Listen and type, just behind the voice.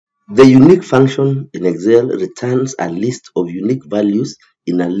The unique function in Excel returns a list of unique values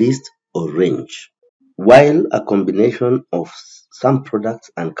in a list or range, while a combination of sum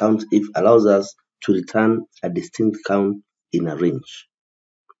products and COUNTIF allows us to return a distinct count in a range.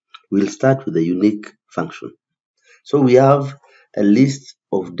 We'll start with the unique function. So we have a list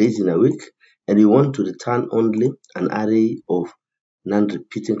of days in a week, and we want to return only an array of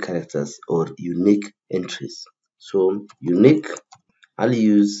non-repeating characters or unique entries. So unique, I'll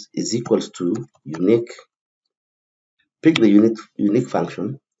use is equals to unique, pick the unique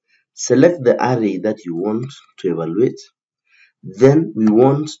function, select the array that you want to evaluate. Then we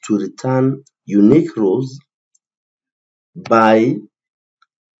want to return unique rows by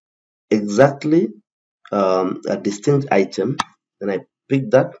exactly a distinct item. Then I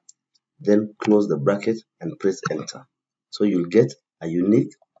pick that, then close the bracket and press enter. So you'll get a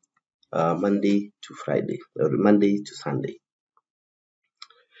unique Monday to Friday or Monday to Sunday.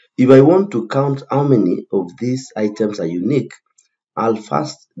 If I want to count how many of these items are unique, I'll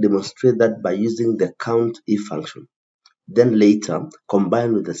first demonstrate that by using the COUNTIF function. Then later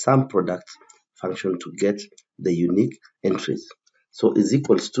combine with the sum product function to get the unique entries. So is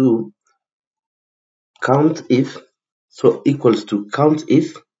equals to COUNTIF. So equals to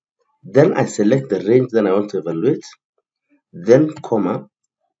COUNTIF. Then I select the range that I want to evaluate. Then comma,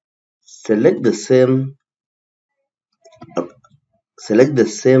 select the same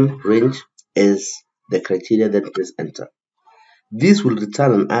range as the criteria, then press enter. This will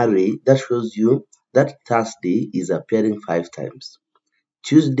return an array that shows you that Thursday is appearing 5 times,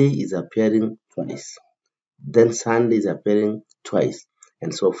 Tuesday is appearing twice, then Sunday is appearing twice,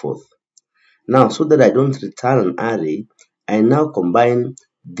 and so forth. Now, so that I don't return an array, I now combine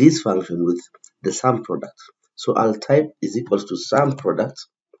this function with the sum product. So I'll type is equals to sum product,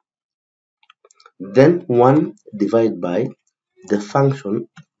 then 1 divided by the function,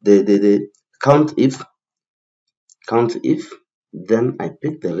 the COUNTIF, then I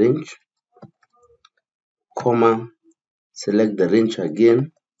pick the range, comma, select the range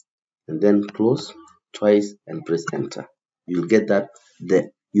again, and then close twice and press enter. You'll get that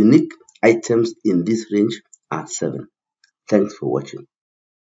the unique items in this range are 7. Thanks for watching.